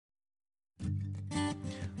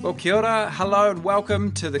Well, kia ora, hello and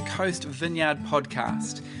welcome to the Coast Vineyard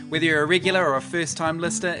podcast. Whether you're a regular or a first-time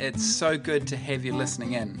listener, it's so good to have you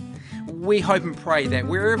listening in. We hope and pray that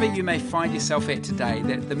wherever you may find yourself at today,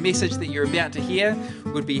 that the message that you're about to hear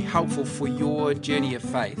would be helpful for your journey of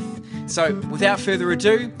faith. So, without further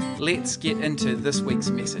ado, let's get into this week's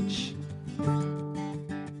message.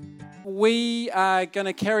 We are going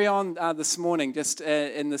to carry on this morning, just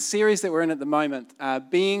in the series that we're in at the moment,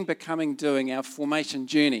 Being, Becoming, Doing, our formation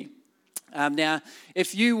journey. Now,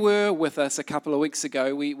 if you were with us a couple of weeks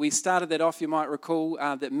ago, we started that off. You might recall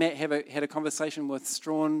that Matt had a conversation with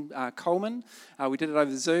Strawn Coleman. We did it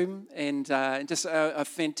over Zoom, and just a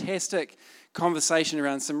fantastic conversation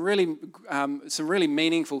around some really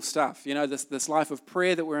meaningful stuff. You know, this life of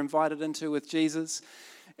prayer that we're invited into with Jesus.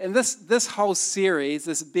 And this whole series,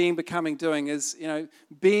 this Being, Becoming, Doing, is, you know,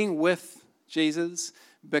 being with Jesus,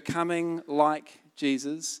 becoming like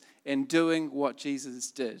Jesus, and doing what Jesus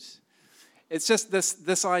did. It's just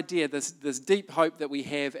this idea, this deep hope that we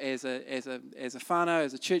have as a whānau,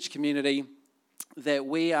 as a church community, that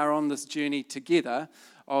we are on this journey together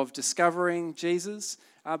of discovering Jesus,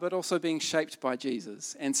 but also being shaped by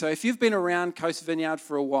Jesus. And so if you've been around Coast Vineyard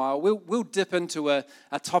for a while, we'll dip into a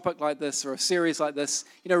topic like this or a series like this,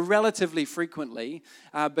 you know, relatively frequently,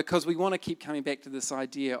 because we want to keep coming back to this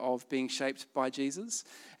idea of being shaped by Jesus.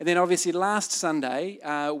 And then obviously last Sunday,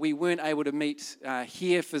 we weren't able to meet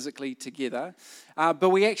here physically together,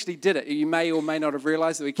 but we actually did it. You may or may not have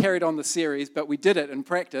realized that we carried on the series, but we did it in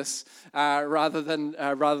practice rather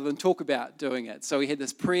than talk about doing it. So we had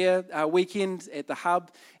this prayer weekend at the hub,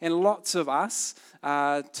 and lots of us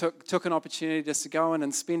took an opportunity just to go in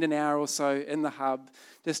and spend an hour or so in the hub,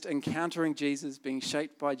 just encountering Jesus, being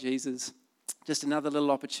shaped by Jesus. Just another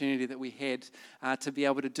little opportunity that we had to be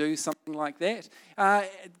able to do something like that.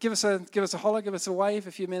 Give us a holler, give us a wave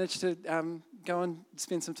if you managed to go and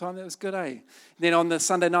spend some time. That was good, eh? And then on the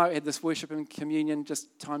Sunday night, we had this worship and communion,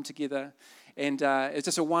 just time together. And it's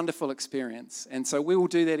just a wonderful experience. And so we will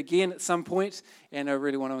do that again at some point, and I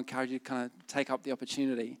really want to encourage you to kind of take up the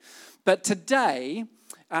opportunity. But today,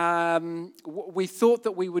 we thought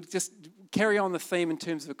that we would just carry on the theme in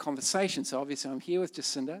terms of a conversation. So obviously I'm here with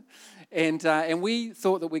Jacinda, and we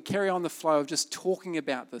thought that we'd carry on the flow of just talking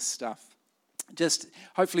about this stuff, just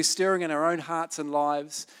hopefully stirring in our own hearts and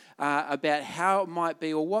lives about how it might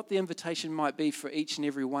be, or what the invitation might be for each and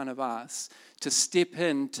every one of us to step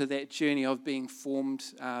into that journey of being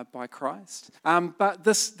formed by Christ. But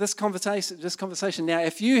this conversation now,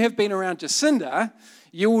 if you have been around Jacinda,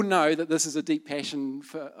 you will know that this is a deep passion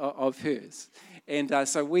of hers. And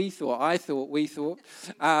so we thought, I thought,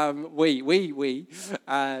 I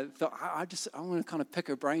want to kind of pick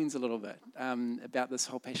her brains a little bit about this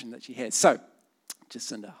whole passion that she has. So,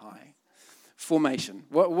 Jacinda, hi. Formation.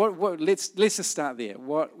 Let's just start there.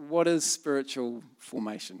 What is spiritual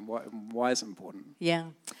formation? Why is it important?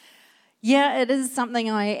 Yeah, it is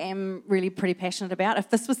something I am really pretty passionate about.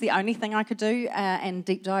 If this was the only thing I could do and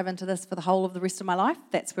deep dive into this for the whole of the rest of my life,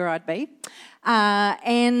 that's where I'd be.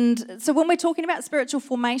 And so when we're talking about spiritual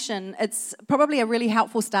formation, it's probably a really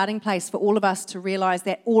helpful starting place for all of us to realise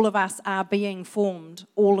that all of us are being formed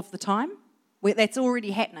all of the time. That's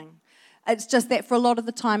already happening. It's just that for a lot of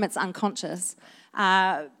the time it's unconscious.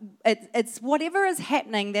 It's whatever is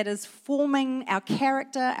happening that is forming our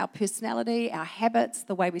character, our personality, our habits,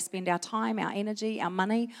 the way we spend our time, our energy, our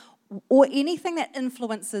money, or anything that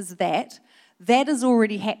influences that is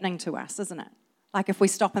already happening to us, isn't it? Like if we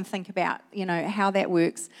stop and think about, you know, how that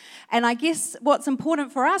works. And I guess what's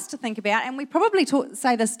important for us to think about, and we probably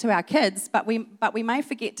say this to our kids, but we may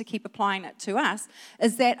forget to keep applying it to us,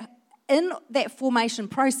 is that in that formation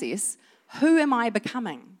process, who am I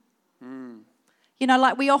becoming? You know,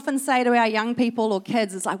 like we often say to our young people or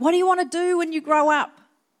kids, it's like, what do you want to do when you grow up?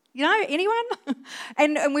 You know, anyone?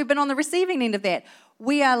 and we've been on the receiving end of that.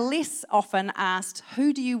 We are less often asked,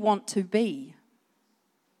 who do you want to be?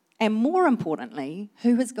 And more importantly,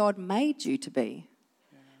 who has God made you to be?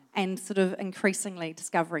 And sort of increasingly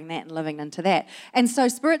discovering that and living into that. And so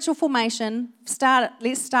spiritual formation,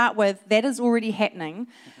 let's start with, that is already happening,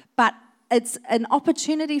 but it's an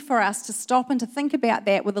opportunity for us to stop and to think about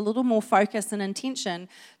that with a little more focus and intention,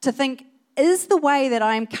 to think, is the way that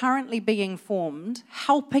I am currently being formed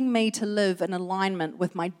helping me to live in alignment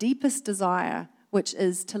with my deepest desire, which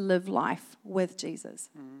is to live life with Jesus?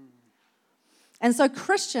 And so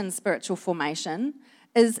Christian spiritual formation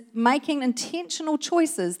is making intentional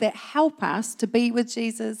choices that help us to be with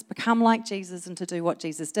Jesus, become like Jesus, and to do what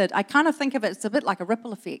Jesus did. I kind of think of it, it's a bit like a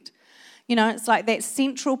ripple effect. You know, it's like that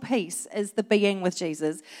central piece is the being with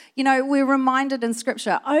Jesus. You know, we're reminded in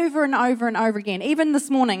Scripture over and over and over again, even this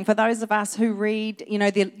morning, for those of us who read, you know,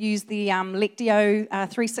 use the Lectio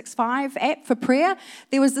 365 app for prayer,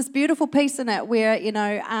 there was this beautiful piece in it where, you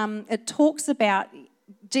know, it talks about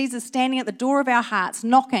Jesus standing at the door of our hearts,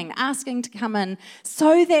 knocking, asking to come in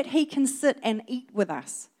so that he can sit and eat with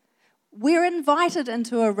us. We're invited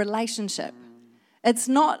into a relationship. It's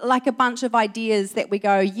not like a bunch of ideas that we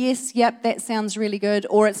go, yes, yep, that sounds really good.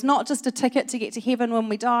 Or it's not just a ticket to get to heaven when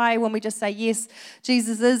we die, when we just say, yes,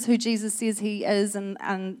 Jesus is who Jesus says he is,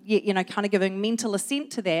 and you know, kind of giving mental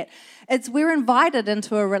assent to that. It's we're invited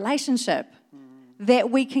into a relationship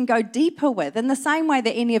that we can go deeper with, in the same way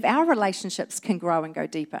that any of our relationships can grow and go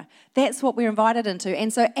deeper. That's what we're invited into.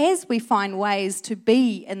 And so as we find ways to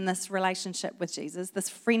be in this relationship with Jesus, this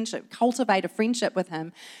friendship, cultivate a friendship with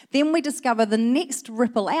him, then we discover the next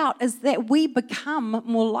ripple out is that we become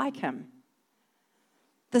more like him.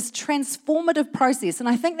 This transformative process. And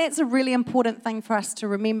I think that's a really important thing for us to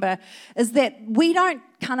remember, is that we don't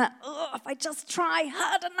kind of, if I just try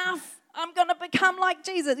hard enough, I'm going to become like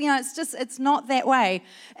Jesus. You know, it's not that way.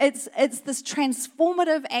 It's this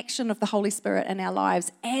transformative action of the Holy Spirit in our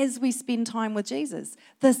lives as we spend time with Jesus.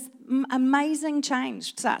 This amazing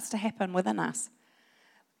change starts to happen within us.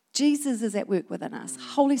 Jesus is at work within us.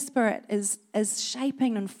 Holy Spirit is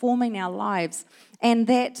shaping and forming our lives, and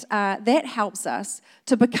that helps us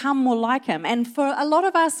to become more like him. And for a lot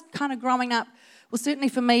of us kind of growing up, well, certainly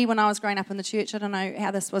for me when I was growing up in the church, I don't know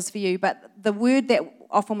how this was for you, but the word that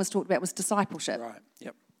often was talked about was discipleship. Right,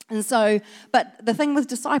 yep. And so, but the thing with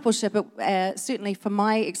discipleship, certainly from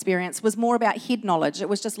my experience, was more about head knowledge. It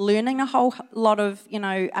was just learning a whole lot of, you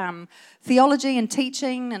know, theology and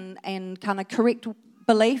teaching and kind of correct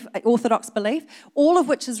belief, orthodox belief, all of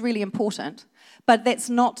which is really important, but that's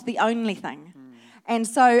not the only thing. And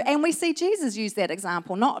so, and we see Jesus use that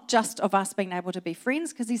example, not just of us being able to be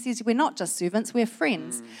friends, because he says we're not just servants, we're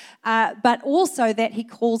friends, but also that he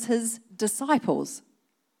calls his disciples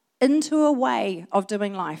into a way of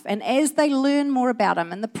doing life. And as they learn more about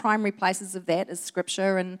him, and the primary places of that is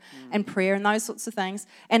scripture and prayer and those sorts of things,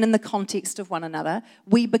 and in the context of one another,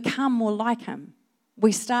 we become more like him.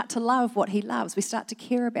 We start to love what he loves. We start to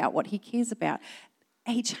care about what he cares about.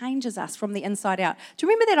 He changes us from the inside out. Do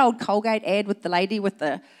you remember that old Colgate ad with the lady with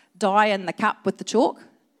the dye in the cup with the chalk?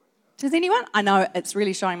 Does anyone? I know it's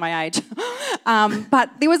really showing my age. But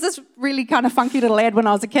there was this really kind of funky little ad when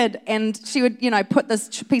I was a kid, and she would, you know, put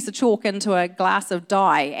this piece of chalk into a glass of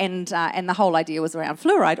dye, and the whole idea was around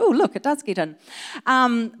fluoride. Oh, look, it does get in.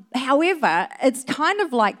 However, it's kind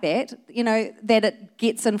of like that, you know, that it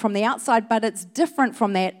gets in from the outside, but it's different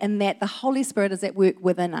from that in that the Holy Spirit is at work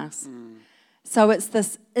within us. So it's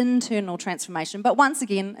this internal transformation. But once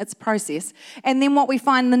again, it's a process. And then what we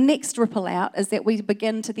find the next ripple out is that we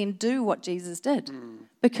begin to then do what Jesus did.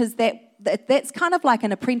 Because that's kind of like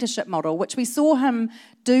an apprenticeship model, which we saw him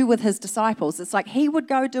do with his disciples. It's like he would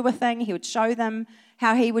go do a thing, he would show them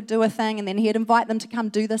how he would do a thing, and then he'd invite them to come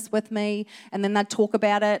do this with me, and then they'd talk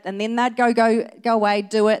about it, and then they'd go away,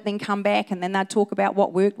 do it, then come back, and then they'd talk about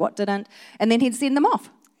what worked, what didn't, and then he'd send them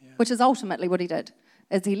off, which is ultimately what he did.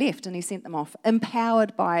 As he left and he sent them off,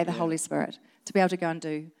 empowered by the Holy Spirit to be able to go and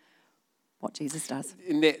do what Jesus does.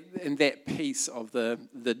 In that piece of the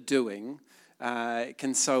doing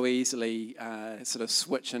can so easily sort of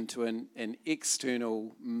switch into an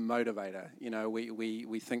external motivator. You know,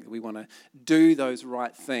 we think that we want to do those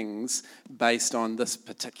right things based on this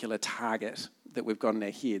particular target that we've got in our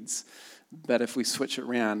heads. But if we switch it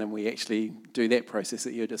around and we actually do that process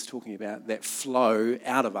that you're just talking about, that flow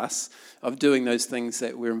out of us of doing those things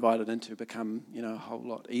that we're invited into become, you know, a whole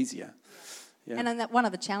lot easier. Yeah. And then one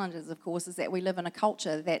of the challenges, of course, is that we live in a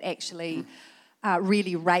culture that actually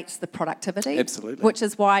really rates the productivity. Absolutely. Which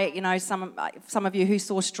is why, you know, some of you who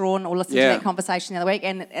saw Strawn or listened to that conversation the other week,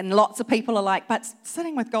 and lots of people are like, but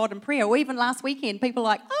sitting with God in prayer, or even last weekend, people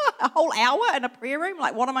are like, a whole hour in a prayer room?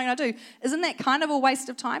 Like, what am I going to do? Isn't that kind of a waste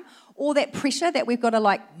of time? Or that pressure that we've got to,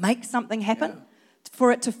 like, make something happen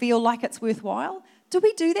for it to feel like it's worthwhile? Do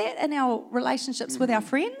we do that in our relationships with our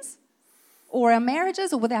friends? Or our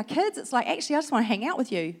marriages, or with our kids? It's like, actually, I just want to hang out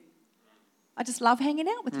with you. I just love hanging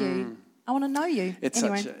out with you. I want to know you. It's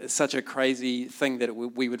such a crazy thing that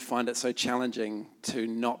we would find it so challenging to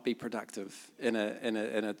not be productive in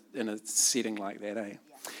a setting like that, eh? Yeah.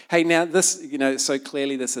 Hey, now this, you know, so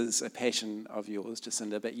clearly this is a passion of yours,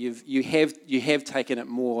 Jacinda, but you have taken it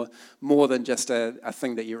more than just a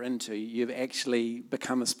thing that you're into. You've actually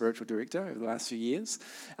become a spiritual director over the last few years.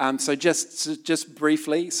 So just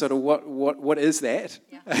briefly, sort of what is that?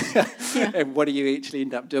 Yeah. And what do you actually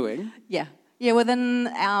end up doing? Yeah. Yeah, within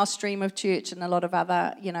our stream of church and a lot of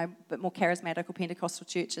other, bit more charismatic or Pentecostal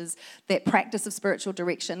churches, that practice of spiritual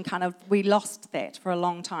direction we lost that for a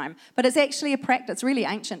long time. But it's actually a practice, really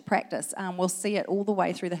ancient practice. We'll see it all the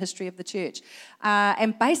way through the history of the church.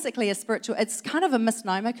 And basically it's kind of a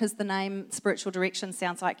misnomer because the name spiritual direction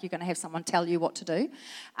sounds like you're going to have someone tell you what to do.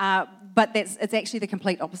 But it's actually the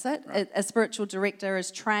complete opposite. Right. A spiritual director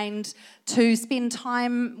is trained to spend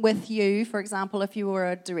time with you, for example, if you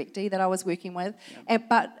were a directee that I was working with,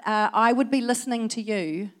 but I would be listening to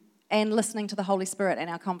you and listening to the Holy Spirit in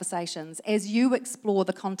our conversations as you explore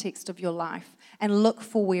the context of your life and look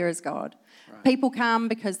for where is God. Right. People come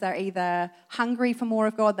because they're either hungry for more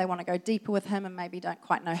of God, they want to go deeper with Him and maybe don't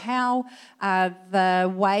quite know how.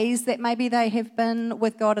 The ways that maybe they have been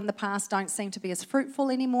with God in the past don't seem to be as fruitful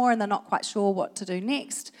anymore and they're not quite sure what to do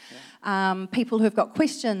next. Yeah. People who've got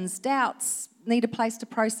questions, doubts, need a place to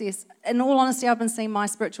process. In all honesty, I've been seeing my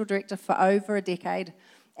spiritual director for over a decade,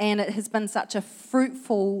 and it has been such a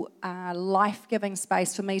fruitful, life-giving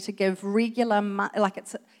space for me to give regular,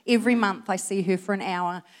 it's every month I see her for an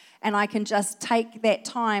hour, and I can just take that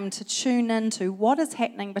time to tune into what is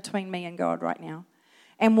happening between me and God right now.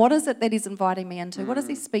 And what is it that He's inviting me into? What is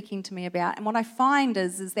He speaking to me about? And what I find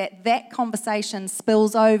is that conversation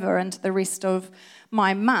spills over into the rest of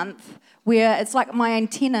my month, where it's like my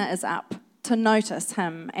antenna is up to notice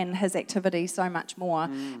Him and His activity so much more.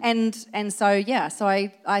 And so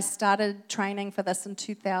I started training for this in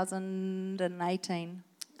 2018.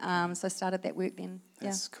 So I started that work then.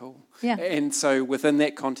 That's cool. Yeah. And so within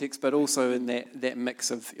that context, but also in that mix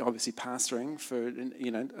of obviously pastoring for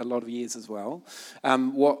a lot of years as well,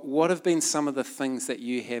 what have been some of the things that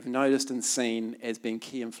you have noticed and seen as being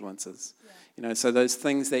key influences? So those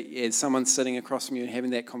things that as someone's sitting across from you and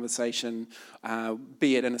having that conversation,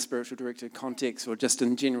 be it in a spiritual director context or just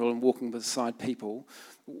in general and walking beside people,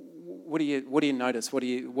 what do you notice? What do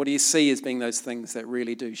you see as being those things that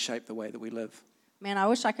really do shape the way that we live? Man, I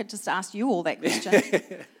wish I could just ask you all that question,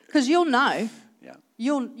 because you'll know. Yeah.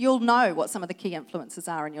 You'll know what some of the key influences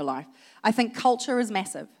are in your life. I think culture is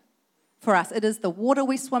massive. For us, it is the water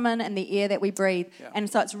we swim in and the air that we breathe. Yeah. And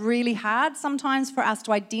so it's really hard sometimes for us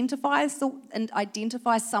to identify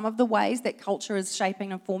some of the ways that culture is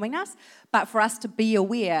shaping and forming us, but for us to be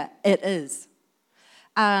aware, it is.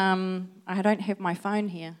 I don't have my phone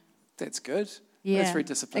here. That's good. Yeah. That's very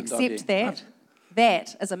disciplined of you. Except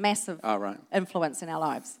that is a massive influence in our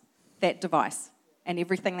lives, that device and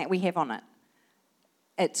everything that we have on it.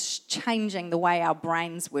 It's changing the way our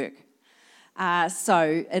brains work.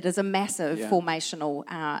 So it is a massive formational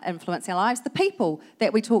influence in our lives. The people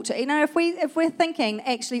that we talk to, if we're thinking,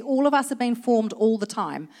 actually all of us have been formed all the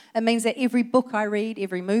time, it means that every book I read,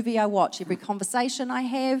 every movie I watch, every conversation I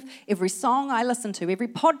have, every song I listen to, every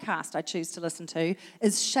podcast I choose to listen to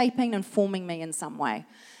is shaping and forming me in some way.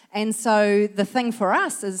 And so the thing for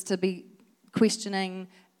us is to be questioning,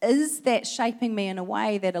 is that shaping me in a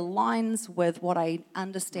way that aligns with what I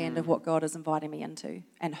understand of what God is inviting me into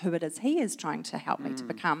and who it is He is trying to help me to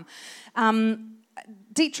become?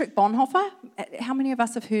 Dietrich Bonhoeffer, how many of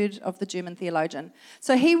us have heard of the German theologian?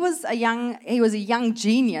 So he was a young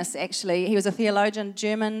genius, actually. He was a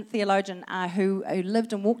German theologian who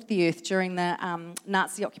lived and walked the earth during the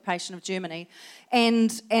Nazi occupation of Germany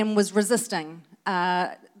and was resisting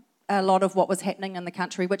a lot of what was happening in the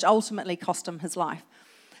country, which ultimately cost him his life.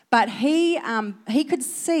 But he could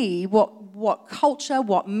see what culture,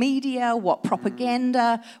 what media, what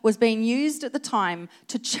propaganda was being used at the time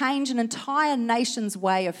to change an entire nation's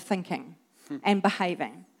way of thinking and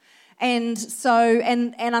behaving. And so,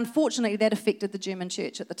 and unfortunately, that affected the German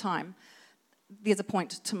church at the time. There's a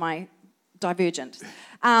point to my divergent.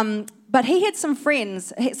 But he had some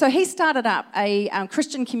friends. So he started up a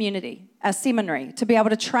Christian community, a seminary, to be able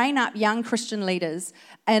to train up young Christian leaders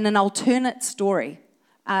in an alternate story.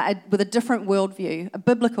 With a different worldview, a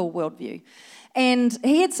biblical worldview. And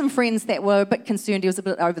he had some friends that were a bit concerned he was a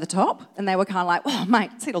bit over the top, and they were kind of like, oh,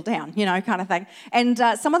 mate, settle down, kind of thing. And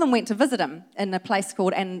some of them went to visit him in a place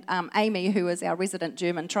called, and Amy, who is our resident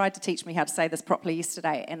German, tried to teach me how to say this properly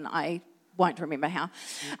yesterday, and I won't remember how.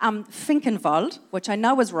 Finkenwald, which I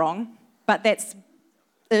know is wrong, but that's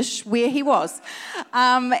where he was.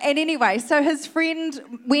 And anyway, so his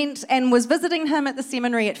friend went and was visiting him at the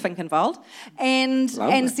seminary at Finkenwald and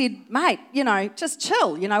said, mate, just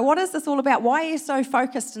chill. What is this all about? Why are you so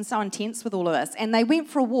focused and so intense with all of this? And they went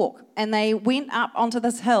for a walk and they went up onto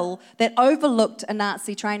this hill that overlooked a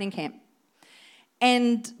Nazi training camp.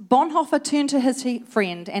 And Bonhoeffer turned to his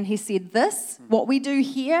friend and he said, what we do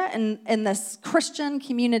here in this Christian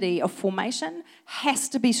community of formation has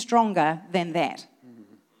to be stronger than that.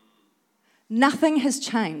 Nothing has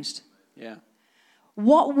changed. Yeah.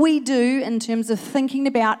 what we do in terms of thinking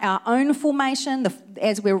about our own formation,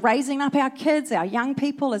 as we're raising up our kids, our young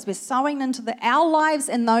people, as we're sowing into our lives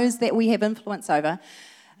and those that we have influence over,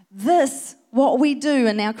 what we do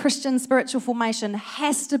in our Christian spiritual formation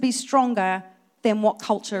has to be stronger than what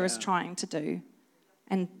culture is trying to do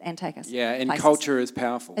and take us. Yeah, and places. culture is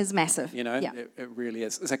powerful. Is massive. It really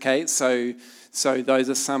is. It's okay, so those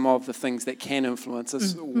are some of the things that can influence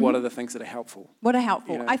us. Mm-hmm. What are the things that are helpful? What are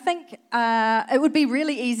helpful? I think it would be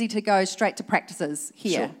really easy to go straight to practices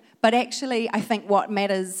here. Sure. But actually, I think what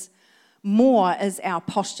matters more is our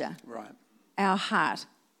posture. Right. Our heart.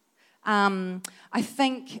 I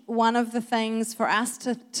think one of the things for us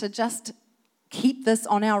to just keep this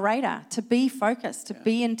on our radar, to be focused, to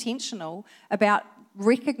be intentional about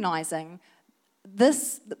recognizing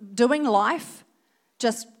this, doing life,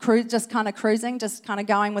 just kind of cruising, just kind of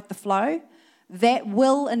going with the flow, that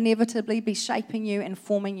will inevitably be shaping you and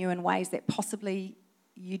forming you in ways that possibly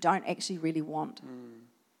you don't actually really want.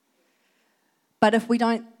 But if we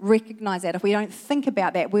don't recognize that, if we don't think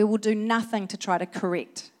about that, we will do nothing to try to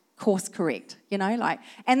course correct,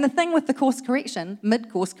 and the thing with the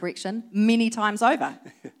mid-course correction, many times over,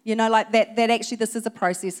 that actually this is a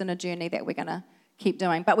process and a journey that we're going to keep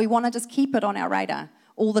doing, but we want to just keep it on our radar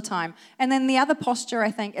all the time. And then the other posture,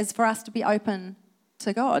 I think, is for us to be open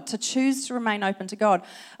to God, to choose to remain open to God.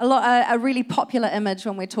 A really popular image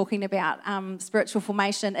when we're talking about spiritual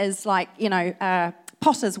formation is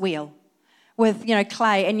potter's wheel with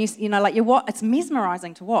clay, and it's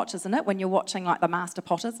mesmerizing to watch, isn't it? When you're watching the master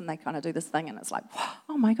potters and they kind of do this thing, and it's like,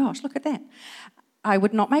 oh my gosh, look at that. I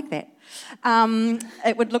would not make that.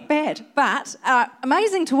 It would look bad, but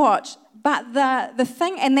amazing to watch. But the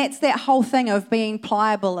thing, and that's that whole thing of being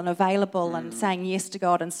pliable and available and saying yes to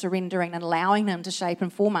God and surrendering and allowing Him to shape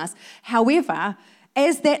and form us. However,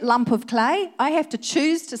 as that lump of clay, I have to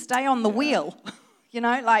choose to stay on the wheel.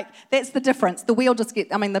 That's the difference. The wheel just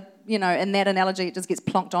gets, in that analogy, it just gets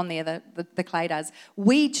plonked on there, the clay does.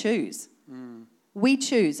 We choose. We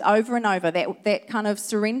choose over and over. That kind of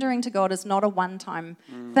surrendering to God is not a one-time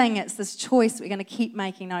thing. It's this choice we're going to keep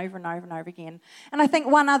making over and over and over again. And I think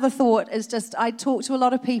one other thought is just, I talk to a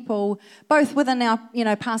lot of people, both within our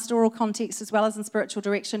pastoral context as well as in spiritual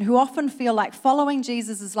direction, who often feel like following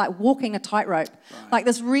Jesus is like walking a tightrope, like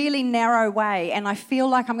this really narrow way, and I feel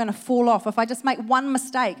like I'm going to fall off. If I just make one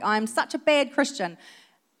mistake, I'm such a bad Christian.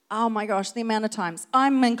 Oh my gosh, the amount of times,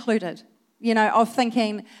 I'm included, of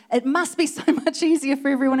thinking, it must be so much easier for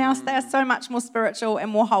everyone else. They are so much more spiritual and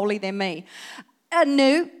more holy than me.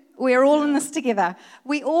 No, we're all in this together.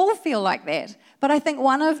 We all feel like that. But I think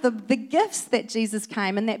one of the gifts that Jesus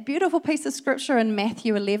came, in that beautiful piece of scripture in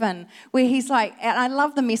Matthew 11, where he's like, and I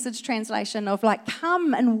love the Message translation of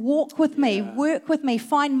come and walk with me, work with me,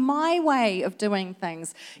 find my way of doing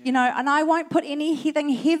things, and I won't put anything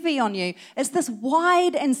heavy on you. It's this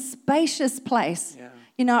wide and spacious place.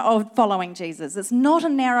 Of following Jesus. It's not a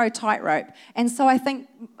narrow tightrope. And so I think,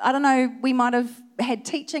 I don't know, we might have had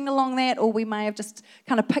teaching along that, or we may have just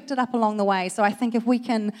kind of picked it up along the way. So I think if we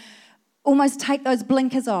can almost take those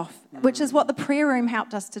blinkers off, which is what the prayer room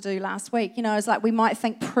helped us to do last week. It's like we might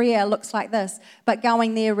think prayer looks like this, but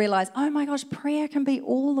going there realize, oh my gosh, prayer can be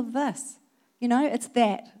all of this. It's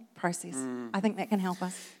that process. I think that can help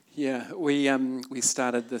us. Yeah, we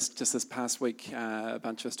started this just this past week. A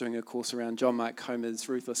bunch of us doing a course around John Mark Comer's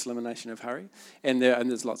Ruthless Elimination of Hurry, and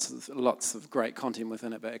there's lots of great content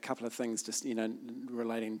within it. But a couple of things, just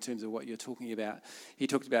relating in terms of what you're talking about. He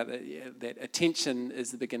talked about that attention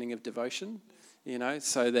is the beginning of devotion.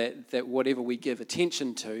 So that whatever we give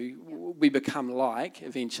attention to, we become like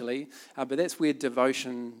eventually. But that's where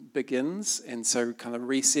devotion begins. And so kind of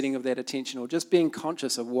resetting of that attention, or just being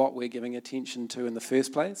conscious of what we're giving attention to in the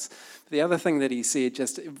first place. The other thing that he said,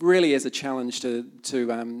 just really as a challenge to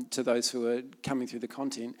those who are coming through the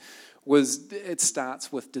content, was it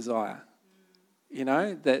starts with desire. And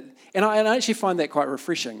I actually find that quite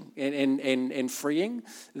refreshing and freeing,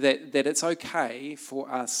 that it's okay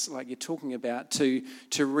for us, like you're talking about, to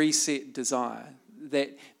reset desire.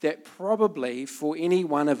 That probably for any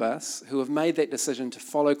one of us who have made that decision to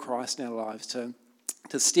follow Christ in our lives,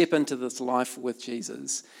 to step into this life with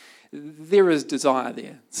Jesus, there is desire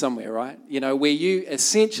there somewhere, right? Where you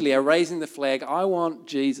essentially are raising the flag, I want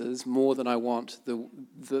Jesus more than I want the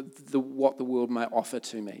what the world may offer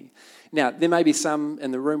to me. Now, there may be some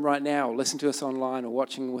in the room right now, or listen to us online, or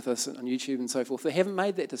watching with us on YouTube and so forth, that haven't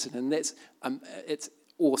made that decision. That's it's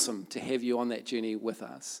awesome to have you on that journey with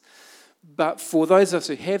us. But for those of us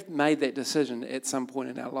who have made that decision at some point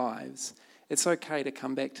in our lives, it's okay to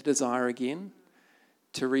come back to desire again,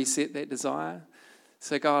 to reset that desire.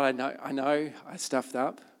 So God, I know I stuffed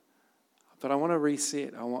up, but I want to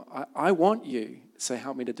reset. I want you. So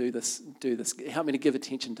help me to do this. Help me to give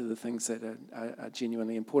attention to the things that are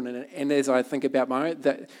genuinely important. And as I think about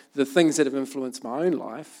the things that have influenced my own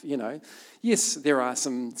life, yes, there are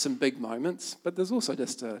some big moments, but there's also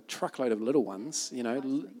just a truckload of little ones,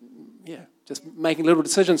 just making little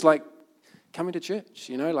decisions like coming to church,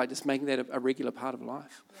 like just making that a regular part of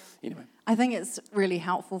life. Anyway. I think it's really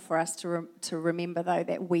helpful for us to remember, though,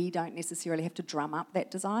 that we don't necessarily have to drum up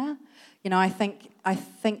that desire. I think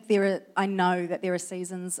I know that there are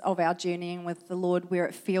seasons of our journeying with the Lord where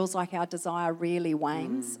it feels like our desire really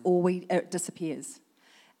wanes or it disappears.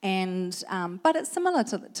 And but it's similar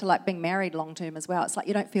to like being married long term as well. It's like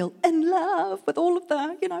you don't feel in love with all of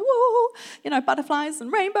the butterflies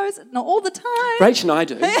and rainbows, not all the time. Rach and I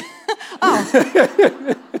do. Oh,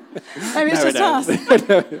 maybe it's just us.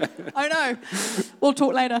 I know. We'll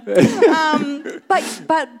talk later.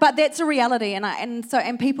 But that's a reality,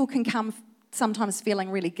 and people can come sometimes feeling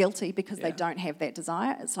really guilty because they don't have that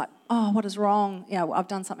desire. It's like, oh, what is wrong? I've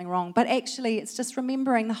done something wrong. But actually, it's just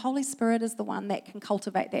remembering the Holy Spirit is the one that can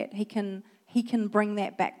cultivate that. He can bring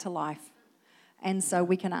that back to life. And so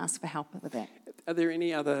we can ask for help with that. Are there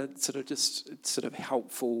any other sort of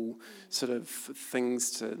helpful sort of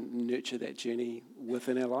things to nurture that journey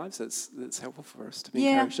within our lives that's helpful for us to be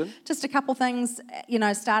encouraged in? Just a couple things,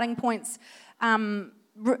 starting points.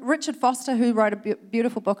 Richard Foster, who wrote a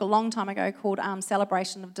beautiful book a long time ago called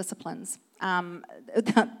Celebration of Disciplines. How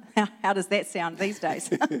does that sound these days?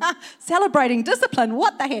 Celebrating discipline,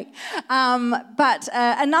 what the heck? But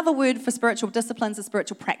another word for spiritual disciplines is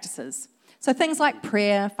spiritual practices. So things like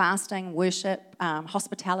prayer, fasting, worship,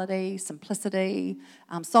 hospitality, simplicity,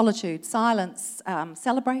 solitude, silence,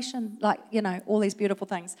 celebration, all these beautiful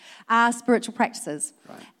things are spiritual practices.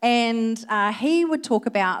 Right. And he would talk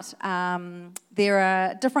about there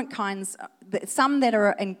are different kinds, some that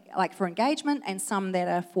are for engagement and some that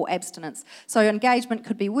are for abstinence. So engagement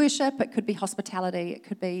could be worship, it could be hospitality, it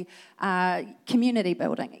could be community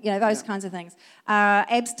building, those kinds of things.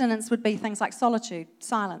 Abstinence would be things like solitude,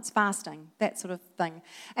 silence, fasting, that sort of thing.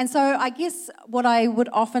 And so I guess what I would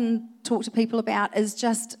often talk to people about is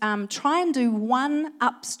just try and do one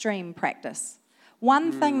upstream practice.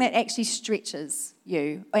 One thing that actually stretches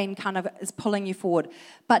you and kind of is pulling you forward.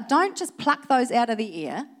 But don't just pluck those out of the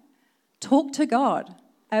air. Talk to God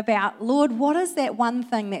about, Lord, what is that one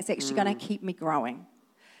thing that's actually going to keep me growing?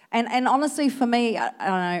 And honestly, for me, I don't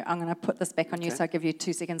know, I'm going to put this back on you, so I'll give you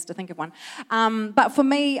 2 seconds to think of one. But for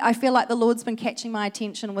me, I feel like the Lord's been catching my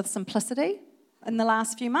attention with simplicity in the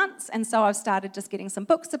last few months, and so I've started just getting some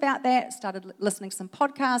books about that, started listening to some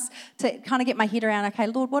podcasts to kind of get my head around, okay,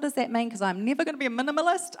 Lord, what does that mean? Because I'm never going to be a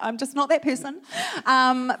minimalist. I'm just not that person.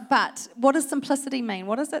 But what does simplicity mean?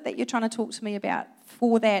 What is it that you're trying to talk to me about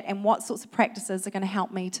for that, and what sorts of practices are going to help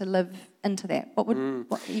me to live into that? What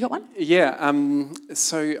you got one? Yeah,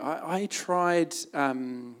 so I tried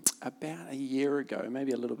about a year ago,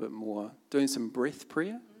 maybe a little bit more, doing some breath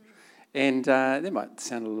prayer. And that might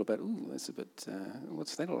sound a little bit, that's a bit,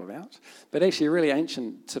 what's that all about? But actually a really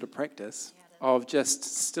ancient sort of practice of just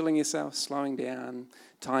stilling yourself, slowing down,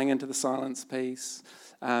 tying into the silence piece,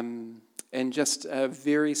 and just a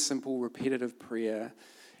very simple repetitive prayer.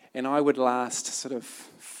 And I would last sort of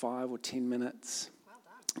 5 or 10 minutes. Well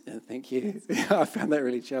done. Thank you. I found that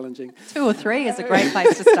really challenging. 2 or 3 is a great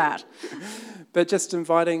place to start. But just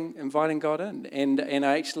inviting God in. And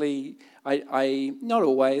I not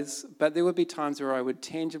always, but there would be times where I would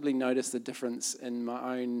tangibly notice the difference in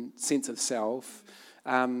my own sense of self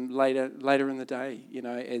later in the day,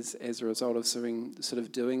 as a result of sort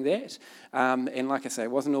of doing that. And like I say, it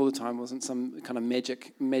wasn't all the time, it wasn't some kind of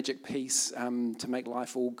magic piece to make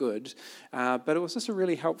life all good. But it was just a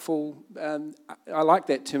really helpful, I like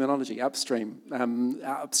that terminology, upstream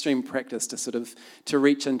practice to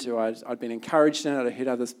reach into. I'd been encouraged in it, I heard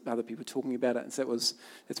other people talking about it, and so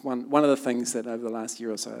it's one of the things that over the last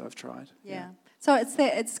year or so I've tried. Yeah. So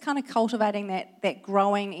it's kind of cultivating that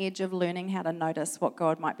growing edge of learning how to notice what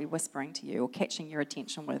God might be whispering to you or catching your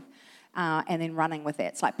attention with, and then running with it.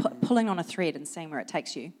 It's like pulling on a thread and seeing where it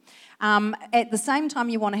takes you. At the same time,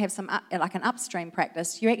 you want to have some like an upstream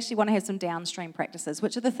practice. You actually want to have some downstream practices,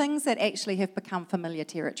 which are the things that actually have become familiar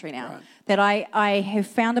territory now. Right. That I have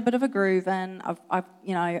found a bit of a groove in. I've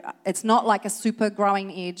it's not like a super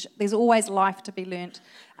growing edge. There's always life to be learnt,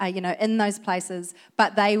 in those places.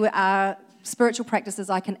 But they are spiritual practices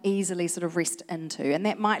I can easily sort of rest into, and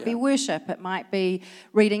that might be worship, it might be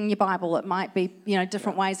reading your Bible, it might be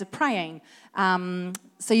different ways of praying.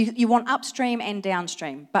 So you want upstream and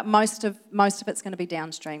downstream, but most of it's going to be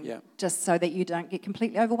downstream, just so that you don't get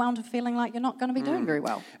completely overwhelmed with feeling like you're not going to be doing very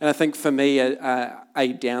well. And I think for me,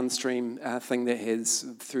 a downstream thing that has,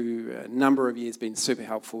 through a number of years, been super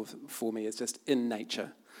helpful for me is just in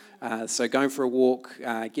nature. So going for a walk,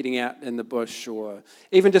 getting out in the bush, or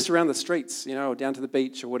even just around the streets, or down to the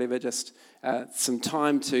beach or whatever, just some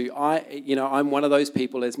time to, I'm one of those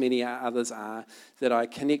people, as many others are, that I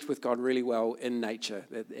connect with God really well in nature.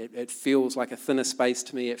 It feels like a thinner space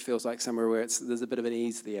to me. It feels like somewhere where there's a bit of an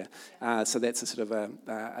ease there. So that's a sort of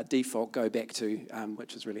a default go back to,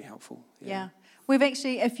 which is really helpful. Yeah. We've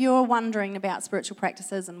actually, if you're wondering about spiritual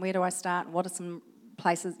practices and where do I start and what are some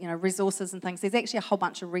places, resources and things. There's actually a whole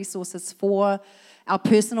bunch of resources for our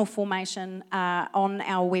personal formation on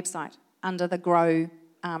our website under the Grow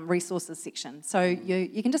resources section. So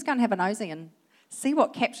you can just go and have a nosy and see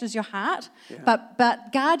what captures your heart,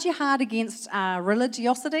 but guard your heart against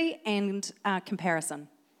religiosity and comparison.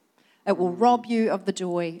 It will rob you of the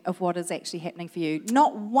joy of what is actually happening for you.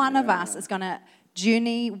 Not one of us is going to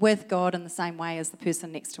journey with God in the same way as the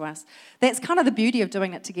person next to us. That's kind of the beauty of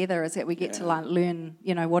doing it together, is that we get to learn,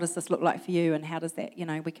 what does this look like for you, and how does that,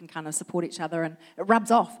 we can kind of support each other, and it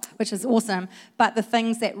rubs off, which is awesome. But the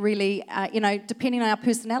things that really, depending on our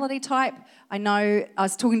personality type, I know I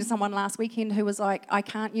was talking to someone last weekend who was like, I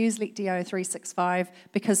can't use Lectio 365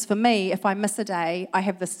 because for me, if I miss a day, I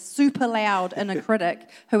have this super loud inner critic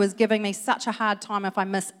who is giving me such a hard time if I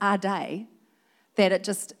miss a day, that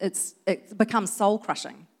it becomes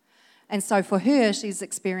soul-crushing. And so for her, she's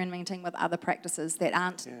experimenting with other practices that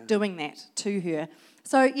aren't doing that to her.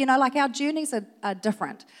 So, our journeys are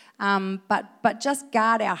different, but just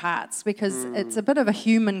guard our hearts, because it's a bit of a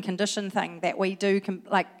human condition thing that we do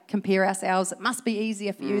compare ourselves. It must be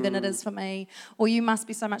easier for you than it is for me, or you must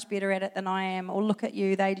be so much better at it than I am, or look at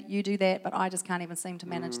you, you do that, but I just can't even seem to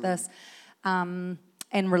manage this. And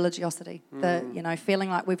religiosity, feeling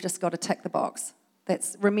like we've just got to tick the box.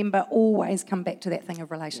 Remember, always come back to that thing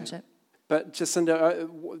of relationship. But Jacinda,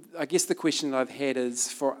 I guess the question I've had is,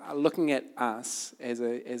 for looking at us as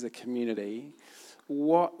a community,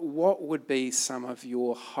 what would be some of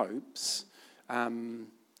your hopes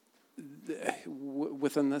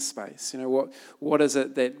within this space? What is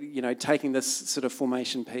it that, taking this sort of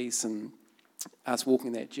formation piece and us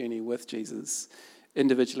walking that journey with Jesus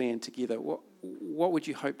individually and together, what would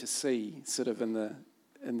you hope to see sort of in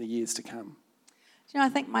the years to come? I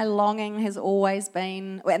think my longing has always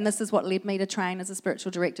been, and this is what led me to train as a spiritual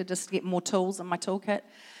director, just to get more tools in my toolkit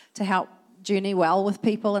to help journey well with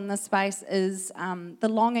people in this space, is the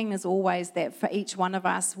longing is always that for each one of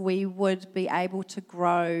us, we would be able to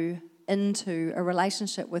grow into a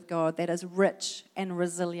relationship with God that is rich and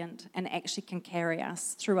resilient and actually can carry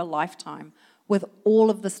us through a lifetime with all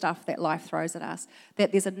of the stuff that life throws at us,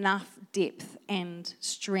 that there's enough depth and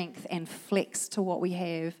strength and flex to what we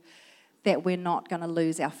have that we're not going to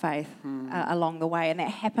lose our faith along the way. And that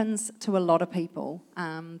happens to a lot of people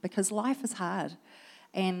because life is hard,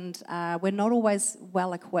 and we're not always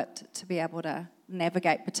well equipped to be able to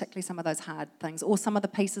navigate particularly some of those hard things, or some of the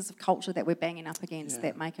pieces of culture that we're banging up against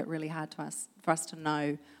that make it really hard for us to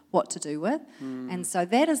know what to do with. And so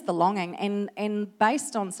that is the longing. And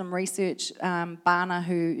based on some research, Barna,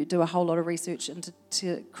 who do a whole lot of research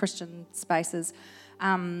into Christian spaces,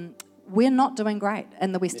 we're not doing great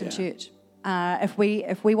in the Western church. If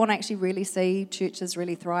we want to actually really see churches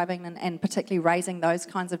really thriving and particularly raising those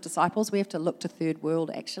kinds of disciples, we have to look to third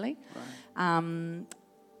world, actually. Right.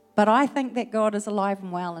 But I think that God is alive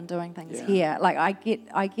and well and doing things here. Like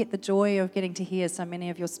I get the joy of getting to hear so many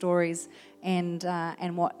of your stories and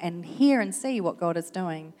hear and see what God is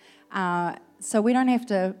doing. So we don't have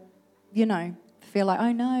to, feel like,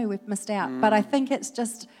 oh no, we've missed out. But I think it's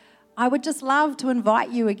just, I would just love to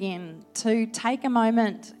invite you again to take a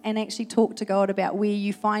moment and actually talk to God about where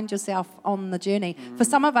you find yourself on the journey. For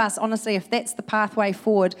some of us, honestly, if that's the pathway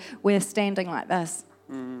forward, we're standing like this.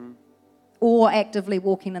 Or actively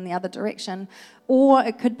walking in the other direction. Or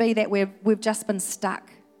it could be that we've just been stuck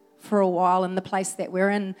for a while in the place that we're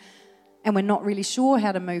in, and we're not really sure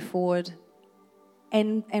how to move forward.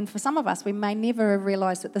 And for some of us, we may never have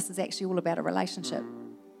realised that this is actually all about a relationship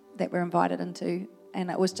that we're invited into, and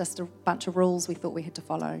it was just a bunch of rules we thought we had to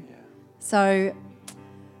follow. Yeah. So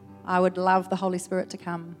I would love the Holy Spirit to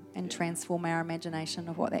come and transform our imagination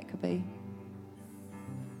of what that could be.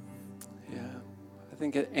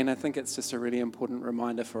 I think it's just a really important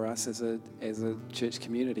reminder for us as a church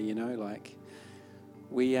community,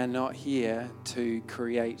 we are not here to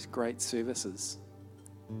create great services.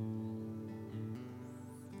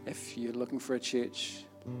 If you're looking for a church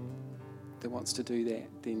that wants to do that,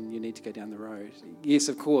 then you need to go down the road. Yes,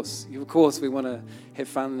 of course we want to have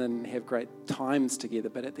fun and have great times together,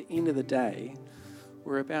 but at the end of the day,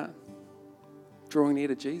 we're about drawing near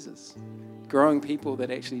to Jesus, growing people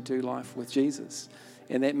that actually do life with Jesus.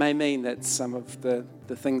 And that may mean that some of the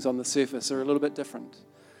things on the surface are a little bit different,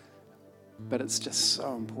 but it's just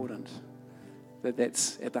so important that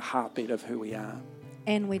that's at the heartbeat of who we are.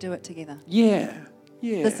 And we do it together. Yeah.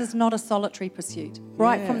 This is not a solitary pursuit.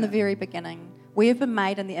 Right from the very beginning, we have been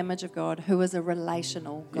made in the image of God, who is a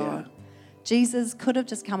relational God. Yeah. Jesus could have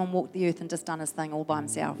just come and walked the earth and just done his thing all by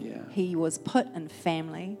himself. Yeah. He was put in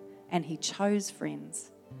family and he chose friends.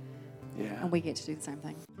 Yeah. And we get to do the same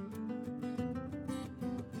thing.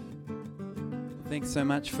 Thanks so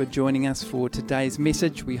much for joining us for today's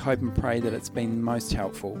message. We hope and pray that it's been most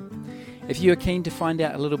helpful. If you are keen to find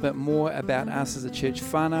out a little bit more about us as a church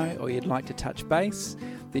whānau, or you'd like to touch base,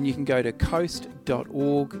 then you can go to coast.org.nz,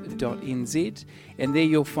 and there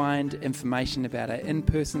you'll find information about our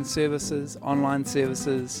in-person services, online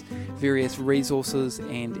services, various resources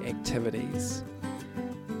and activities.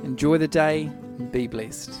 Enjoy the day and be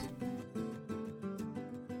blessed.